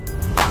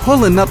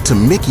Pulling up to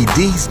Mickey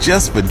D's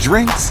just for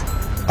drinks?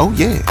 Oh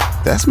yeah,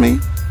 that's me.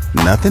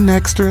 Nothing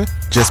extra,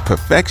 just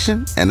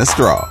perfection and a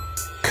straw.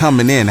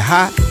 Coming in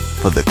hot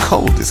for the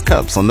coldest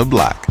cups on the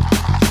block.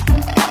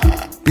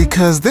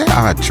 Because there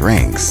are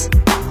drinks.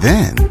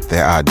 Then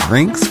there are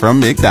drinks from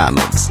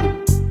McDonald's.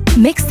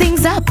 Mix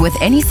things up with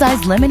any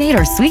size lemonade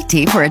or sweet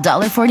tea for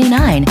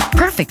 $1.49.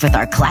 Perfect with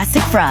our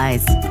classic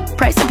fries.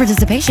 Price and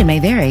participation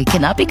may vary.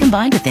 Cannot be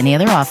combined with any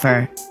other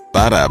offer.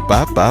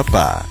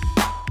 Ba-da-ba-ba-ba.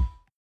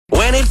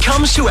 When it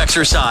comes to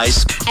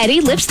exercise, Eddie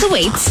lifts the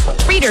weights,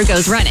 Reader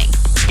goes running.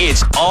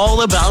 it's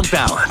all about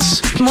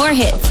balance. More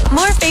hits,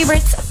 more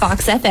favorites,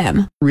 Fox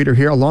FM. Reader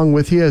here along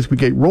with you as we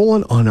get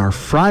rolling on our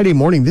Friday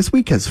morning. This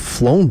week has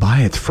flown by.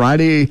 It's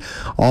Friday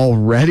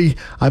already.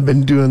 I've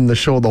been doing the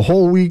show the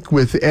whole week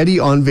with Eddie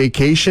on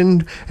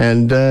vacation,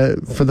 and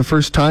for the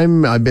first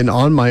time I've been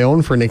on my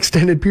own for an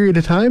extended period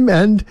of time,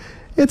 and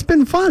it's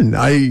been fun.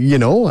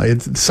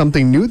 It's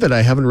something new that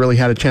I haven't really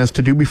had a chance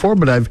to do before,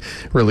 but I've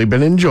really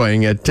been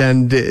enjoying it.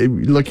 And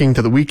looking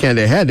to the weekend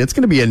ahead, it's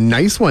going to be a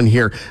nice one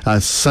here.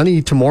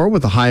 Sunny tomorrow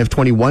with a high of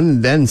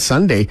 21, then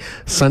Sunday,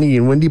 sunny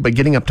and windy, but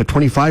getting up to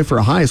 25 for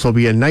a high. So it'll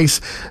be a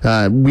nice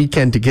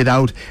weekend to get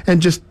out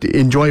and just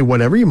enjoy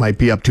whatever you might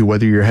be up to,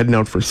 whether you're heading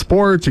out for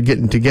sports or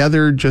getting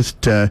together,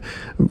 just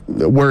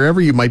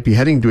wherever you might be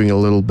heading, doing a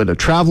little bit of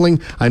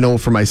traveling. I know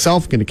for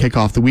myself, going to kick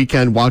off the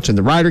weekend watching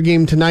the Rider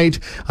game tonight.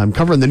 I'm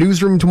covering the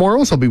newsroom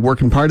tomorrow, so I'll be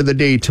working part of the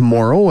day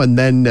tomorrow, and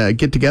then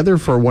get together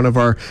for one of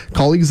our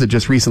colleagues that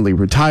just recently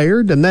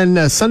retired. And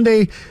then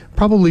Sunday,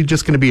 probably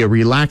just going to be a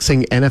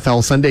relaxing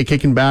NFL Sunday,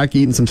 kicking back,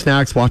 eating some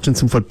snacks, watching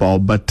some football.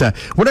 But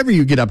whatever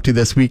you get up to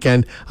this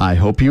weekend, I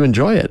hope you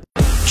enjoy it.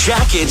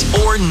 Jacket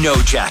or no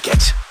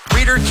jacket,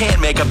 Reader can't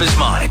make up his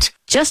mind.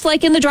 Just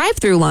like in the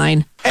drive-thru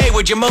line. Hey,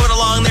 would you move it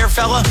along there,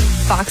 fella?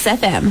 Fox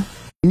FM.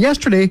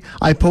 Yesterday,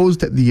 I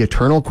posed the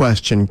eternal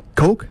question,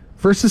 Coke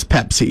versus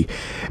Pepsi.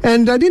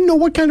 And I didn't know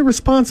what kind of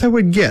response I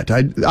would get.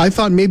 I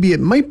thought maybe it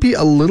might be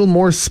a little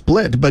more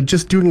split, but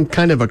just doing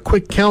kind of a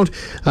quick count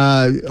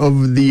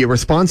of the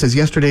responses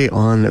yesterday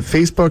on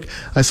Facebook,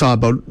 I saw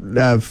about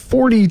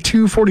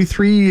 42,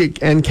 43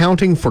 and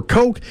counting for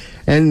Coke,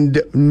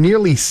 and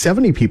nearly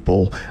 70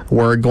 people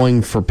were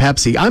going for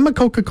Pepsi. I'm a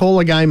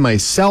Coca-Cola guy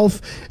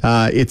myself.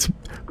 It's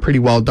pretty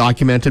well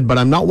documented, but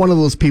I'm not one of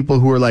those people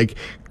who are like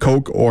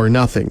Coke or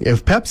nothing.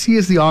 If Pepsi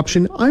is the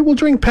option, I will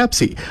drink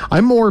Pepsi.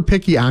 I'm more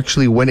picky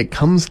actually when it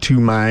comes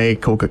to my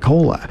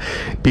Coca-Cola,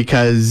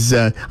 because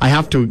I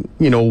have to,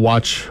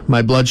 watch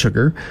my blood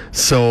sugar,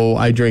 so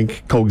I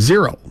drink Coke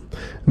Zero.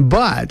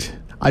 But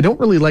I don't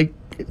really like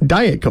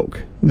Diet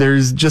Coke.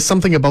 There's just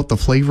something about the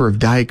flavor of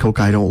Diet Coke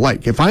I don't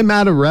like. If I'm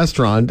at a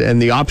restaurant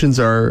and the options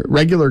are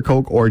regular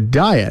Coke or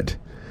Diet,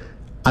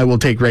 I will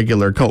take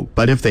regular Coke.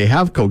 But if they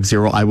have Coke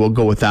Zero, I will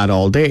go with that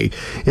all day.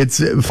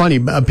 It's funny.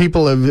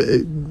 People have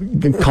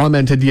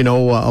commented,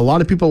 a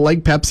lot of people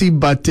like Pepsi,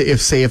 but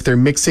if they're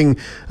mixing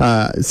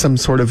some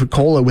sort of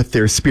cola with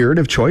their spirit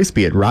of choice,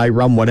 be it rye,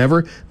 rum,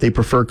 whatever, they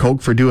prefer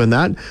Coke for doing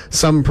that.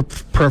 Some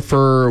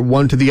prefer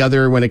one to the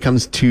other when it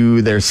comes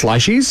to their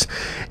slushies.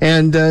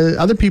 And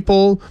other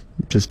people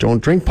just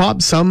don't drink pop.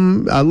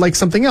 Some like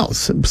something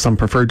else. Some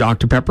prefer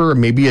Dr. Pepper or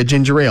maybe a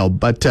ginger ale.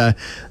 But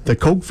the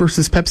Coke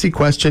versus Pepsi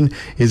question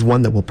is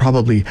one that will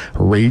probably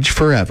rage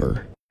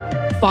forever.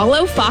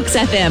 Follow Fox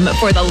FM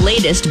for the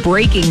latest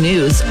breaking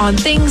news on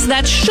things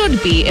that should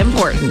be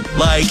important.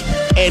 Like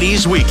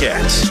Eddie's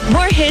weekends.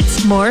 More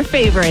hits, more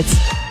favorites.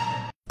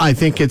 I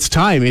think it's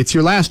time. It's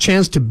your last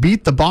chance to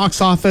beat the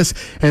box office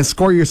and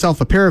score yourself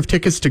a pair of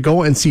tickets to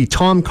go and see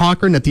Tom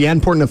Cochrane at the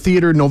Ann Portna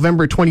Theatre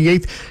November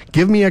 28th.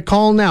 Give me a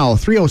call now,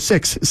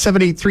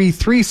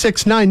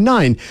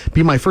 306-783-3699.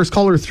 Be my first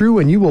caller through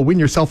and you will win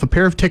yourself a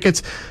pair of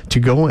tickets to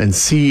go and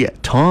see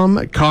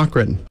Tom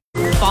Cochrane.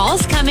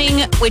 Fall's coming,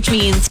 which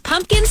means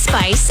pumpkin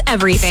spice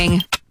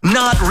everything.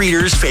 Not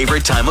Reader's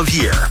favorite time of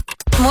year.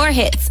 More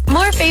hits,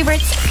 more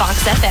favorites,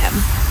 Fox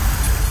FM.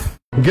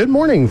 Good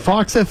morning,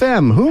 Fox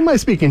FM. Who am I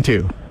speaking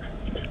to?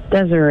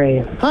 Desiree.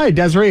 Hi,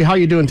 Desiree. How are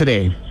you doing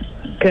today?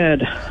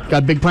 Good.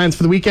 Got big plans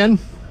for the weekend?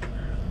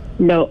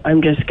 No,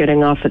 I'm just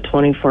getting off a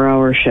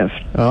 24-hour shift.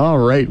 All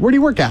right. Where do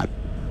you work at?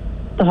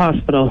 The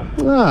hospital.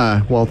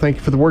 Well, thank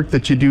you for the work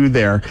that you do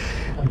there.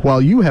 Well,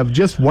 you have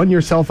just won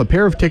yourself a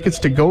pair of tickets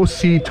to go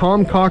see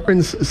Tom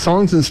Cochrane's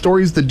Songs and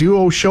Stories, the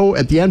duo show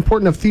at the Ann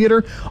Portna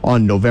Theatre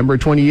on November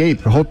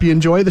 28th. I hope you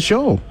enjoy the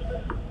show.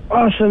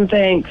 Awesome,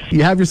 thanks.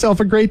 You have yourself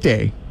a great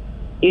day.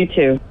 You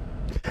too.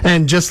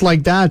 And just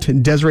like that,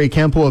 Desiree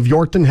Campo of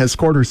Yorkton has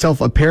scored herself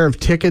a pair of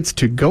tickets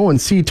to go and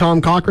see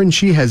Tom Cochrane.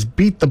 She has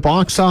beat the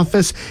box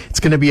office.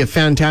 It's going to be a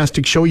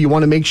fantastic show. You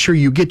want to make sure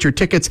you get your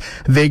tickets.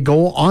 They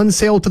go on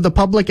sale to the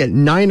public at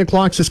 9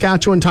 o'clock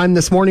Saskatchewan time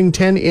this morning,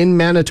 10 in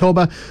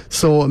Manitoba.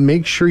 So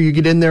make sure you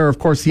get in there. Of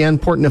course, the Ann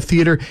Portna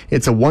Theatre,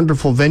 it's a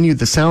wonderful venue.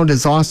 The sound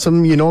is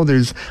awesome.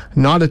 There's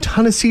not a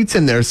ton of seats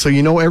in there. So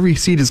every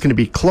seat is going to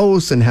be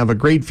close and have a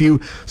great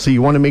view. So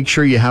you want to make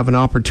sure you have an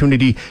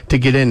opportunity to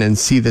get in and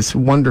see this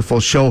wonderful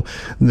show.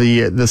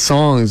 The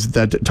songs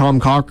that Tom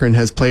Cochrane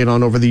has played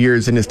on over the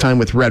years in his time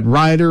with Red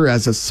Rider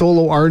as a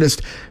solo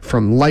artist,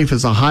 from Life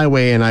is a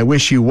Highway and I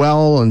Wish You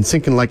Well and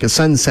Sinking Like a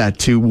Sunset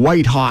to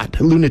White Hot,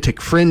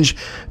 Lunatic Fringe,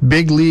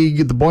 Big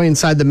League, The Boy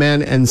Inside the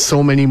Man, and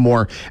so many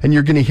more. And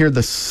you're going to hear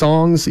the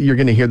songs, you're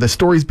going to hear the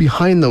stories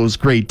behind those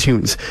great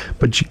tunes.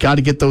 But you got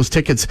to get those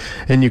tickets,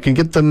 and you can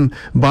get them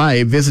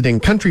by visiting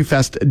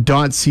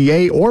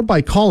countryfest.ca or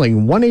by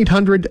calling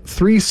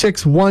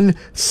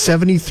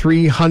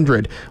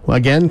 1-800-361-7300. Well,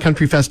 again,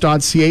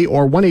 countryfest.ca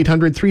or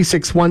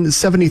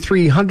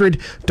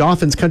 1-800-361-7300.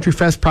 Dolphins Country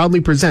Fest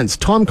proudly presents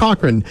Tom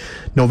Cochrane,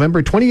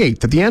 November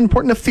 28th at the Ann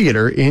Portna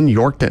Theatre in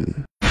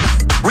Yorkton.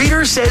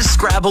 Reader says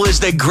Scrabble is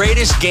the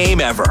greatest game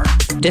ever.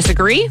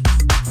 Disagree?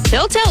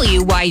 He'll tell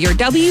you why you're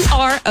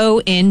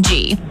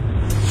WRONG.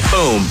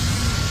 Boom.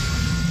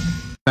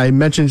 I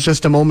mentioned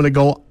just a moment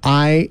ago,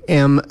 I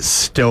am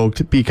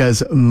stoked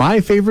because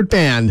my favorite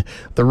band,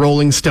 the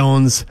Rolling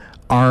Stones,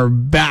 are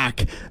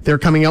back. They're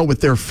coming out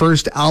with their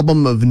first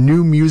album of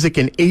new music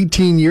in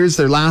 18 years.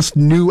 Their last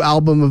new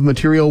album of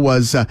material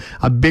was A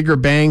Bigger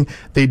Bang.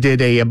 They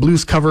did a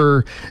blues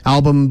cover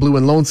album, Blue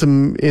and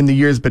Lonesome, in the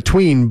years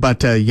between. But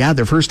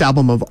their first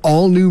album of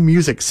all new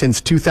music since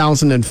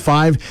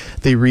 2005.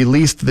 They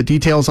released the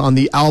details on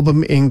the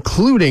album,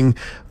 including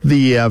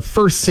the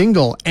first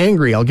single,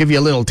 Angry. I'll give you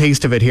a little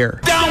taste of it here.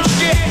 Don't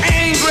get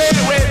angry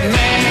with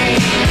me.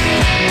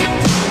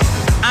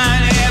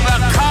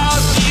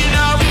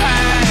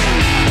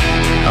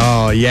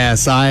 Oh,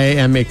 yes, I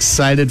am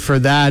excited for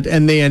that.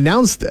 And they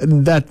announced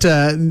that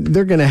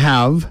they're going to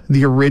have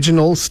the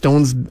original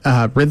Stones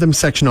rhythm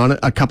section on it,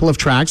 a couple of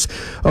tracks.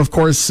 Of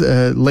course,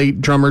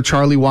 late drummer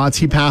Charlie Watts,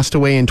 he passed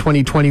away in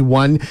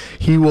 2021.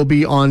 He will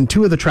be on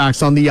two of the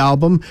tracks on the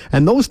album.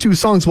 And those two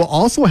songs will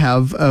also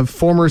have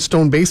former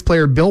Stone bass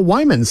player Bill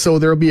Wyman. So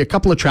there will be a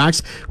couple of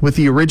tracks with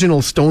the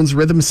original Stones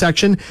rhythm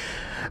section.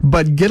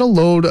 But get a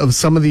load of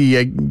some of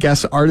the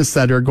guest artists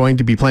that are going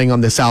to be playing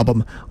on this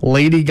album.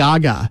 Lady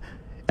Gaga,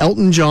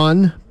 Elton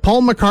John,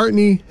 Paul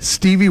McCartney,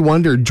 Stevie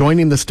Wonder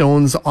joining the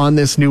Stones on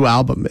this new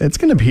album. It's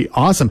going to be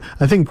awesome.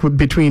 I think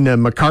between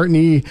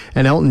McCartney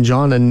and Elton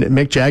John and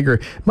Mick Jagger,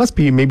 it must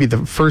be maybe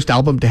the first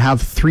album to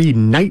have three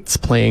nights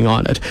playing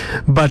on it.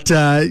 But,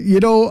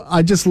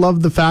 I just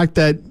love the fact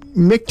that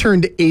Mick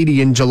turned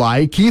 80 in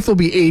July. Keith will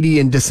be 80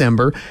 in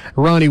December.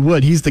 Ronnie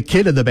Wood, he's the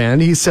kid of the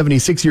band. He's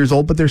 76 years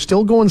old, but they're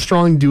still going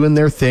strong, doing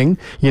their thing.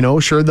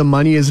 Sure, the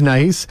money is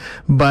nice,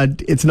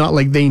 but it's not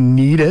like they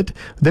need it.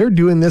 They're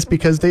doing this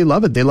because they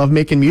love it. They love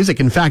making music.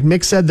 In fact,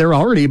 Mick said they're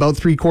already about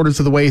 3/4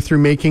 of the way through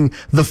making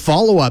the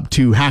follow-up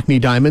to Hackney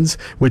Diamonds,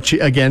 which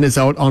again is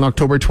out on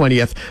October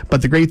 20th.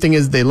 But the great thing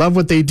is they love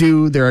what they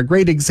do. They're a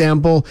great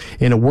example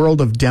in a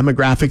world of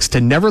demographics to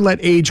never let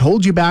age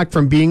hold you back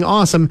from being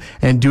awesome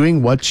and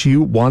doing what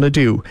you want to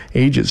do.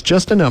 Age is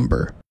just a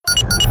number.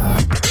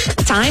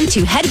 Time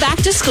to head back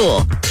to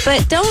school.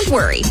 But don't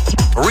worry.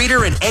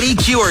 Reader and Eddie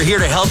Q are here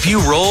to help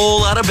you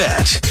roll out of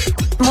bed.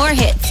 More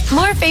hits,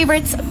 more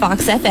favorites,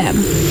 Fox FM.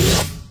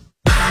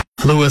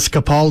 Louis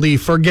Capaldi,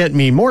 Forget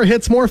Me. More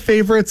hits, more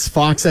favorites.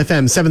 Fox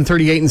FM,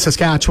 738 in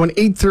Saskatchewan,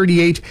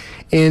 838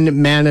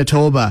 in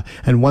Manitoba.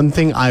 And one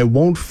thing I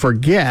won't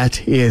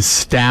forget is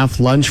Staff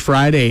Lunch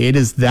Friday. It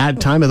is that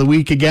time of the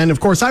week again. Of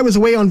course, I was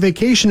away on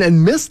vacation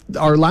and missed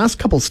our last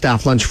couple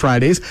Staff Lunch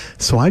Fridays,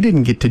 so I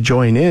didn't get to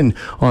join in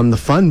on the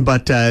fun.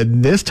 But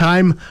this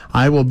time,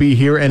 I will be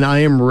here and I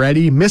am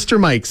ready. Mr.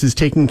 Mike's is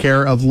taking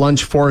care of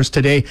lunch for us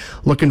today.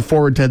 Looking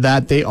forward to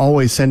that. They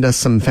always send us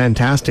some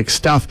fantastic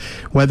stuff,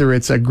 whether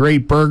it's a great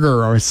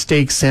burger or a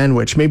steak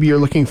sandwich. Maybe you're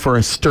looking for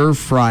a stir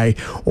fry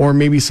or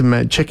maybe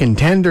some chicken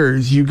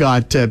tenders. You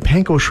got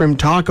panko shrimp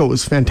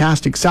tacos,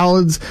 fantastic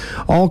salads,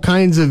 all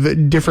kinds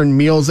of different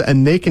meals,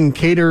 and they can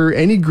cater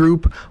any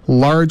group,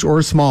 large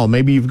or small.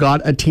 Maybe you've got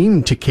a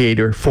team to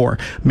cater for.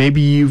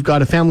 Maybe you've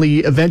got a family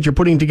event you're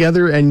putting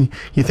together and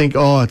you think,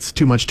 oh, it's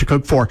too much to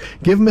cook for.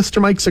 Give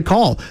Mr. Mike's a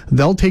call.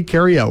 They'll take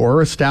care of you,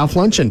 or a staff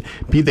luncheon.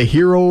 Be the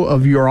hero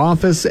of your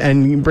office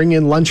and bring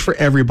in lunch for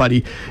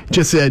everybody.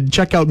 Just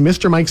check out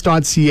MrMike's.ca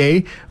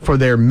for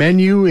their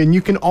menu, and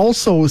you can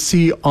also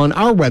see on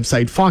our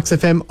website,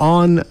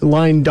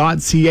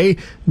 foxfmonline.ca,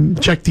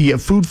 check the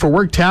Food for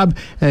Work tab,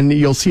 and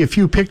you'll see a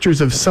few pictures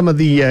of some of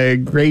the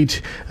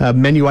great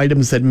menu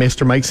items that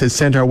Mr. Mike's has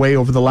sent our way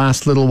over the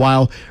last little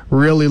while.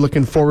 Really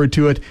looking forward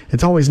to it.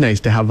 It's always nice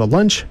to have a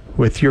lunch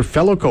with your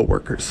fellow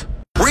coworkers.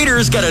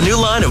 Reader's got a new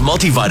line of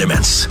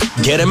multivitamins.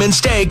 Get them in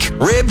steak,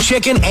 rib,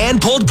 chicken,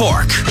 and pulled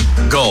pork.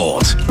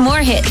 Gold. More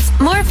hits,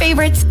 more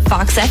favorites,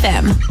 Fox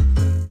FM.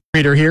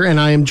 Reader here, and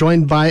I am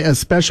joined by a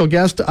special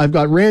guest. I've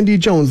got Randy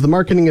Jones, the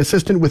marketing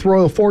assistant with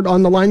Royal Ford,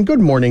 on the line. Good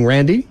morning,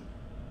 Randy.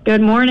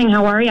 Good morning.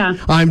 How are you?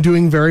 I'm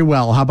doing very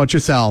well. How about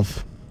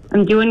yourself?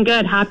 I'm doing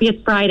good. Happy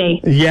it's Friday.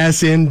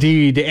 Yes,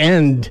 indeed.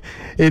 And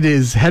it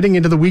is heading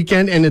into the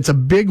weekend, and it's a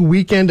big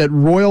weekend at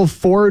Royal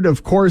Ford.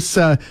 Of course,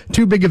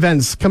 two big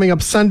events coming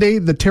up Sunday,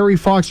 the Terry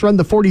Fox Run,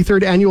 the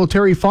 43rd annual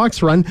Terry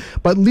Fox Run.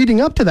 But leading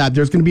up to that,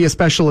 there's going to be a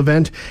special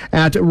event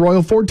at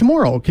Royal Ford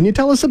tomorrow. Can you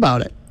tell us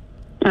about it?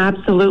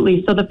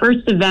 Absolutely. So the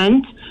first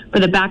event for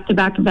the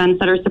back-to-back events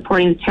that are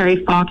supporting the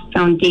Terry Fox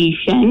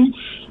Foundation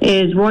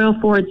is Royal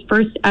Ford's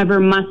first ever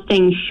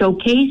Mustang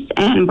Showcase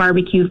and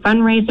Barbecue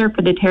fundraiser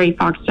for the Terry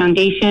Fox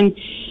Foundation.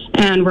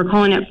 And we're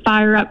calling it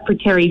Fire Up for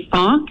Terry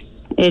Fox.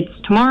 It's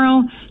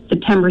tomorrow,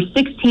 September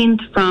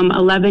 16th from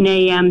 11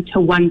 a.m.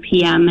 to 1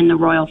 p.m. in the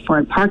Royal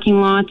Ford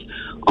parking lot.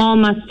 All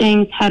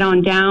Mustangs, head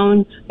on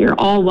down. You're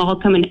all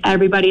welcome, and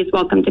everybody is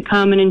welcome to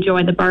come and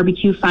enjoy the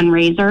barbecue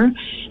fundraiser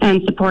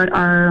and support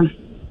our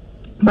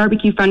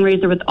barbecue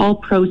fundraiser with all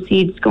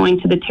proceeds going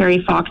to the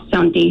Terry Fox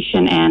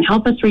Foundation and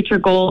help us reach our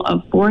goal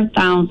of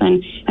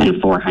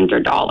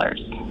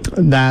 $4,400.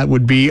 That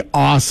would be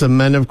awesome.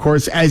 And of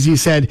course, as you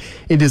said,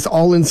 it is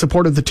all in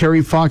support of the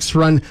Terry Fox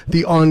Run,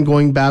 the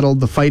ongoing battle,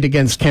 the fight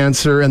against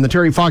cancer. And the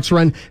Terry Fox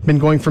Run been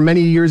going for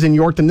many years in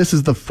Yorkton. This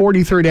is the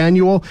 43rd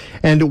annual.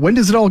 And when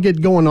does it all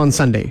get going on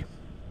Sunday?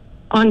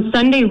 On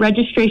Sunday,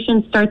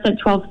 registration starts at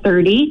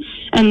 12:30,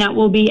 and that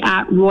will be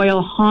at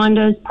Royal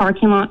Honda's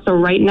parking lot, so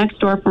right next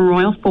door from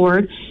Royal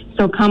Ford.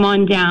 So come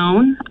on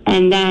down,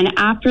 and then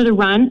after the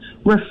run,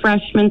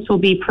 refreshments will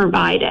be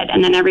provided,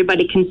 and then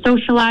everybody can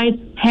socialize,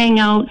 hang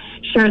out,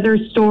 share their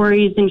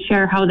stories, and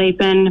share how they've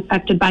been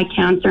affected by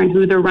cancer and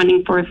who they're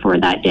running for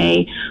that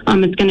day.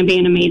 It's going to be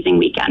an amazing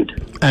weekend.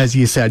 As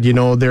you said,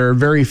 there are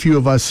very few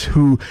of us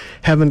who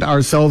haven't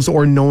ourselves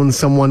or known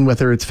someone,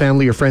 whether it's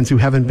family or friends, who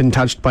haven't been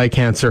touched by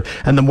cancer,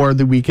 and the more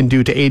that we can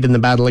do to aid in the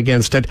battle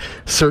against it,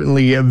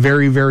 certainly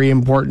very, very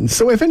important.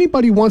 So if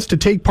anybody wants to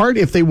take part,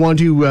 if they want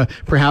to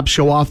perhaps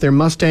show off their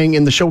Mustang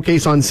in the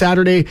showcase on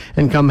Saturday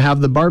and come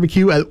have the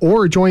barbecue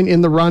or join in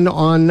the run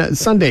on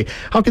Sunday,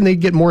 how can they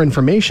get more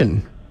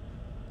information?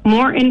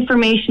 More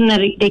information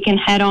that they can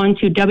head on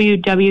to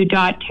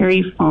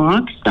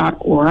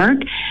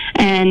www.terryfox.org,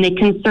 and they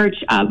can search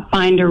up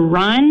Find a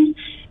Run.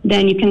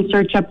 Then you can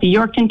search up the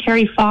Yorkton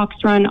Terry Fox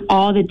Run.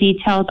 All the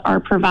details are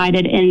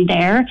provided in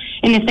there.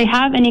 And if they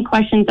have any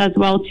questions as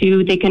well,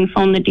 too, they can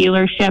phone the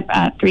dealership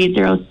at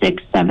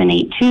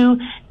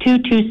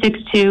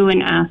 306-782-2262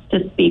 and ask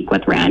to speak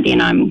with Randy,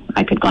 and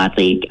I could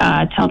gladly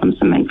tell them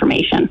some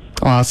information.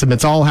 Awesome.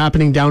 It's all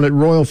happening down at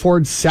Royal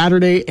Ford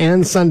Saturday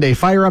and Sunday.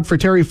 Fire Up for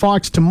Terry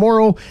Fox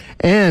tomorrow,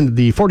 and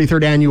the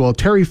 43rd annual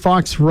Terry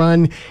Fox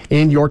Run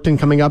in Yorkton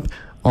coming up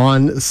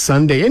on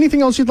Sunday.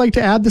 Anything else you'd like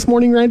to add this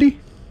morning, Randy?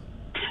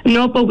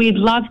 No, but we'd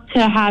love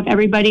to have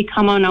everybody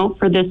come on out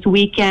for this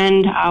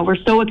weekend. We're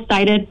so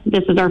excited.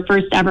 This is our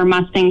first ever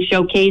Mustang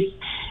Showcase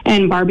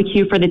and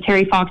barbecue for the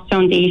Terry Fox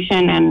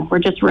Foundation, and we're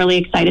just really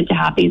excited to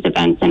have these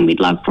events, and we'd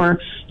love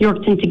for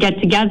Yorkton to get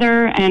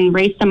together and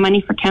raise some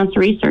money for cancer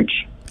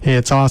research.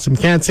 It's awesome.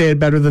 Can't say it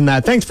better than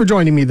that. Thanks for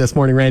joining me this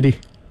morning, Randy.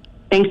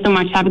 Thanks so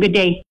much. Have a good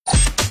day.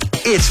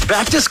 It's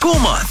back to school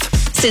month.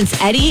 Since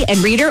Eddie and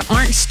Reader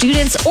aren't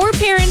students or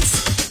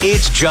parents,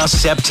 it's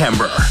just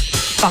September.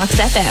 Fox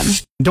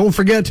FM. Don't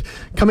forget,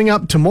 coming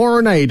up tomorrow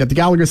night at the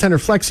Gallagher Center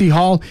Flexi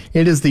Hall,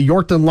 it is the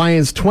Yorkton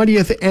Lions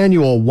 20th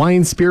Annual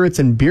Wine, Spirits,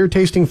 and Beer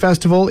Tasting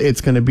Festival.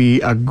 It's going to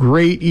be a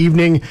great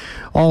evening.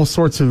 All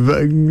sorts of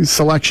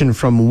selection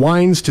from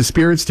wines to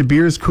spirits to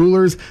beers,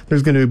 coolers.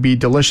 There's going to be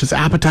delicious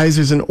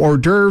appetizers and hors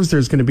d'oeuvres.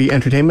 There's going to be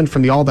entertainment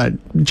from the All That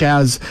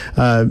Jazz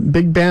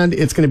big band.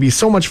 It's going to be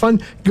so much fun.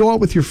 Go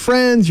out with your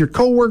friends, your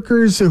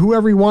coworkers,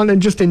 whoever you want,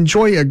 and just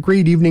enjoy a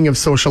great evening of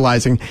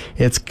socializing.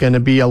 It's going to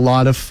be a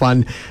lot of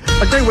fun.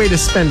 A great way to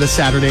spend a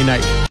Saturday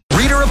night.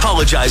 Reader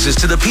apologizes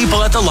to the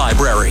people at the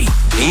library.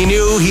 He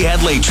knew he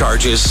had late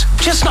charges,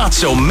 just not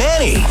so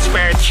many.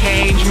 Spare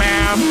change,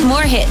 ma'am.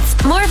 More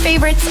hits, more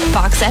favorites,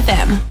 Fox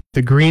FM.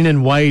 The Green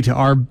and White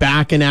are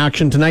back in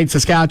action tonight.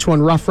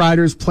 Saskatchewan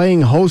Roughriders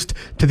playing host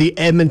to the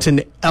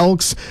Edmonton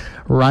Elks.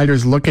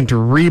 Riders looking to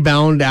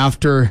rebound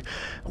after,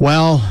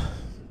 well,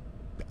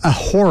 a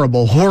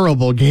horrible,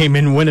 horrible game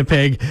in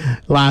Winnipeg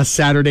last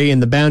Saturday in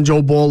the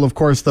Banjo Bowl. Of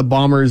course, the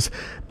Bombers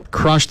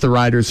crushed the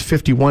Riders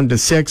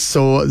 51-6.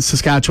 So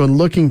Saskatchewan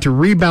looking to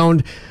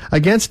rebound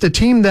against a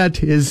team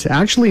that is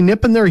actually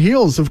nipping their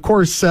heels. Of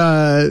course,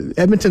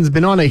 Edmonton's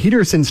been on a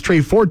heater since Trey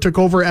Ford took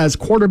over as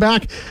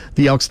quarterback.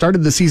 The Elks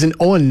started the season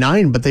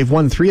 0-9, but they've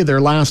won 3 of their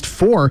last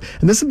 4.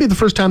 And this will be the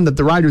first time that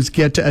the Riders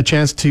get a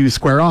chance to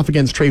square off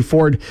against Trey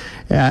Ford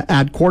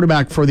at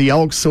quarterback for the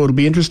Elks. So it'll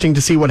be interesting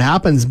to see what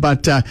happens.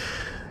 But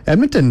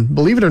Edmonton,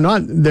 believe it or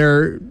not,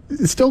 they're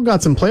still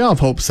got some playoff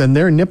hopes, and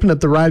they're nipping at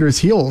the Riders'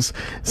 heels,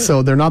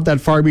 so they're not that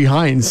far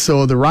behind.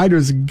 So the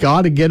Riders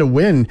got to get a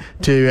win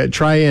to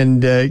try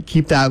and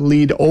keep that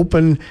lead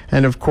open,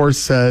 and of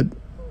course,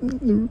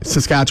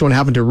 Saskatchewan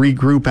having to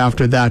regroup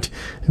after that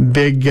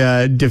big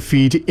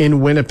defeat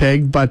in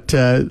Winnipeg, but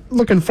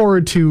looking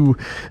forward to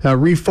a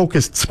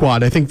refocused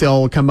squad. I think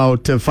they'll come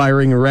out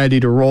firing ready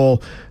to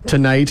roll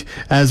tonight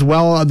as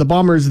well. The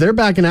Bombers, they're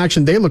back in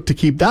action. They look to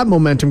keep that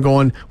momentum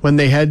going when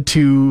they head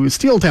to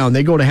Steeltown.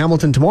 They go to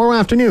Hamilton tomorrow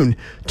afternoon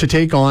to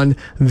take on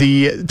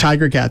the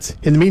Tiger Cats.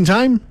 In the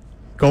meantime,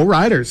 go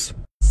Riders.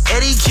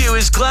 Eddie Q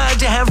is glad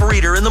to have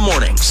Reader in the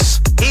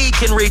mornings. He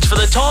can reach for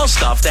the tall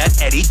stuff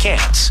that Eddie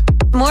can't.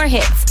 More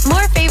hits,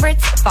 more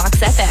favorites,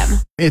 Fox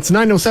FM. It's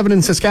 9:07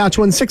 in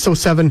Saskatchewan,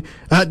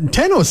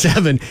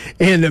 10:07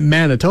 in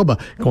Manitoba.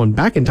 Going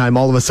back in time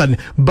all of a sudden.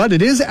 But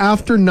it is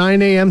after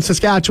 9 a.m.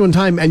 Saskatchewan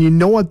time, and you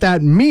know what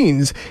that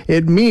means.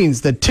 It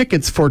means the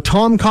tickets for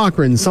Tom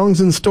Cochrane,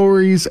 Songs and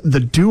Stories, the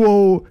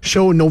duo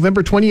show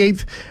November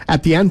 28th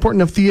at the Anne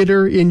Portneuf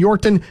Theatre in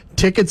Yorkton.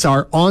 Tickets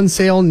are on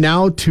sale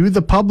now to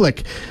the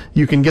public.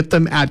 You can get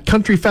them at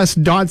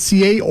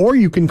countryfest.ca or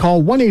you can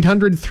call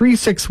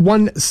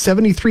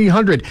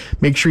 1-800-361-7300.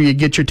 Make sure you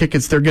get your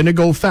tickets. They're going to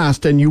go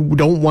fast and you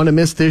don't want to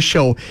miss this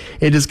show.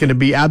 It is going to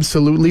be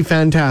absolutely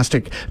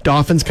fantastic.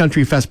 Dauphin's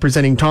Country Fest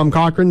presenting Tom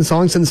Cochrane,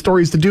 Songs and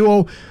Stories, the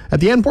duo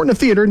at the Anne Portneuf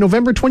Theatre,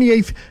 November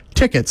 28th.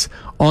 Tickets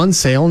on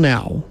sale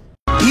now.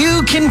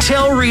 You can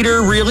tell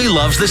Reader really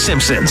loves The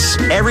Simpsons.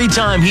 Every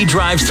time he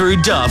drives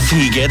through Duff,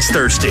 he gets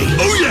thirsty.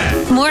 Oh, yeah!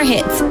 More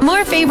hits,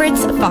 more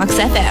favorites, Fox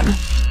FM.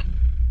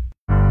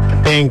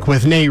 Pink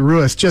with Nate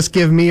Ruiz. Just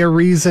give me a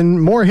reason.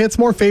 More hits,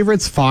 more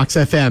favorites, Fox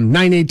FM.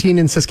 9:18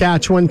 in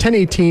Saskatchewan,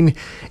 10:18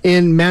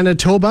 in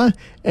Manitoba.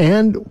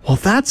 And, well,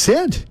 that's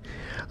it.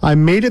 I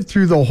made it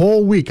through the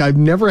whole week. I've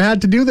never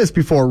had to do this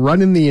before,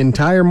 running the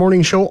entire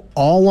morning show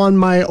all on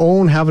my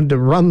own, having to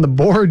run the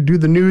board, do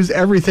the news,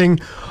 everything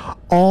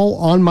all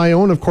on my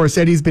own. Of course,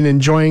 Eddie's been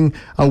enjoying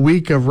a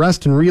week of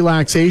rest and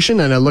relaxation,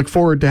 and I look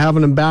forward to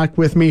having him back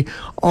with me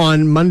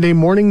on Monday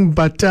morning.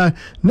 But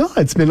no,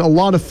 it's been a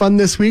lot of fun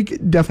this week.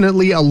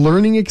 Definitely a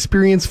learning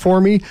experience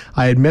for me.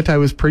 I admit I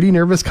was pretty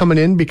nervous coming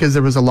in because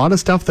there was a lot of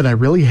stuff that I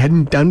really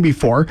hadn't done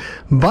before.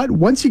 But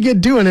once you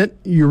get doing it,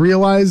 you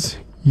realize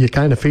you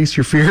kind of face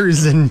your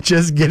fears and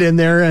just get in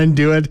there and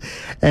do it.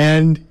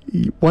 And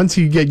once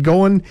you get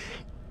going,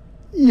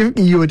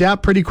 you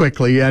adapt pretty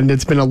quickly, and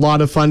it's been a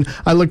lot of fun.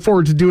 I look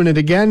forward to doing it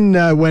again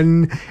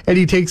when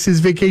Eddie takes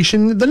his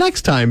vacation the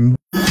next time.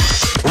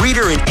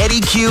 Reader and Eddie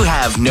Q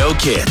have no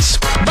kids,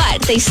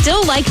 But they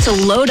still like to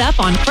load up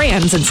on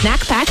crayons and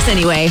snack packs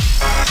anyway.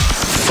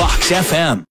 Fox FM.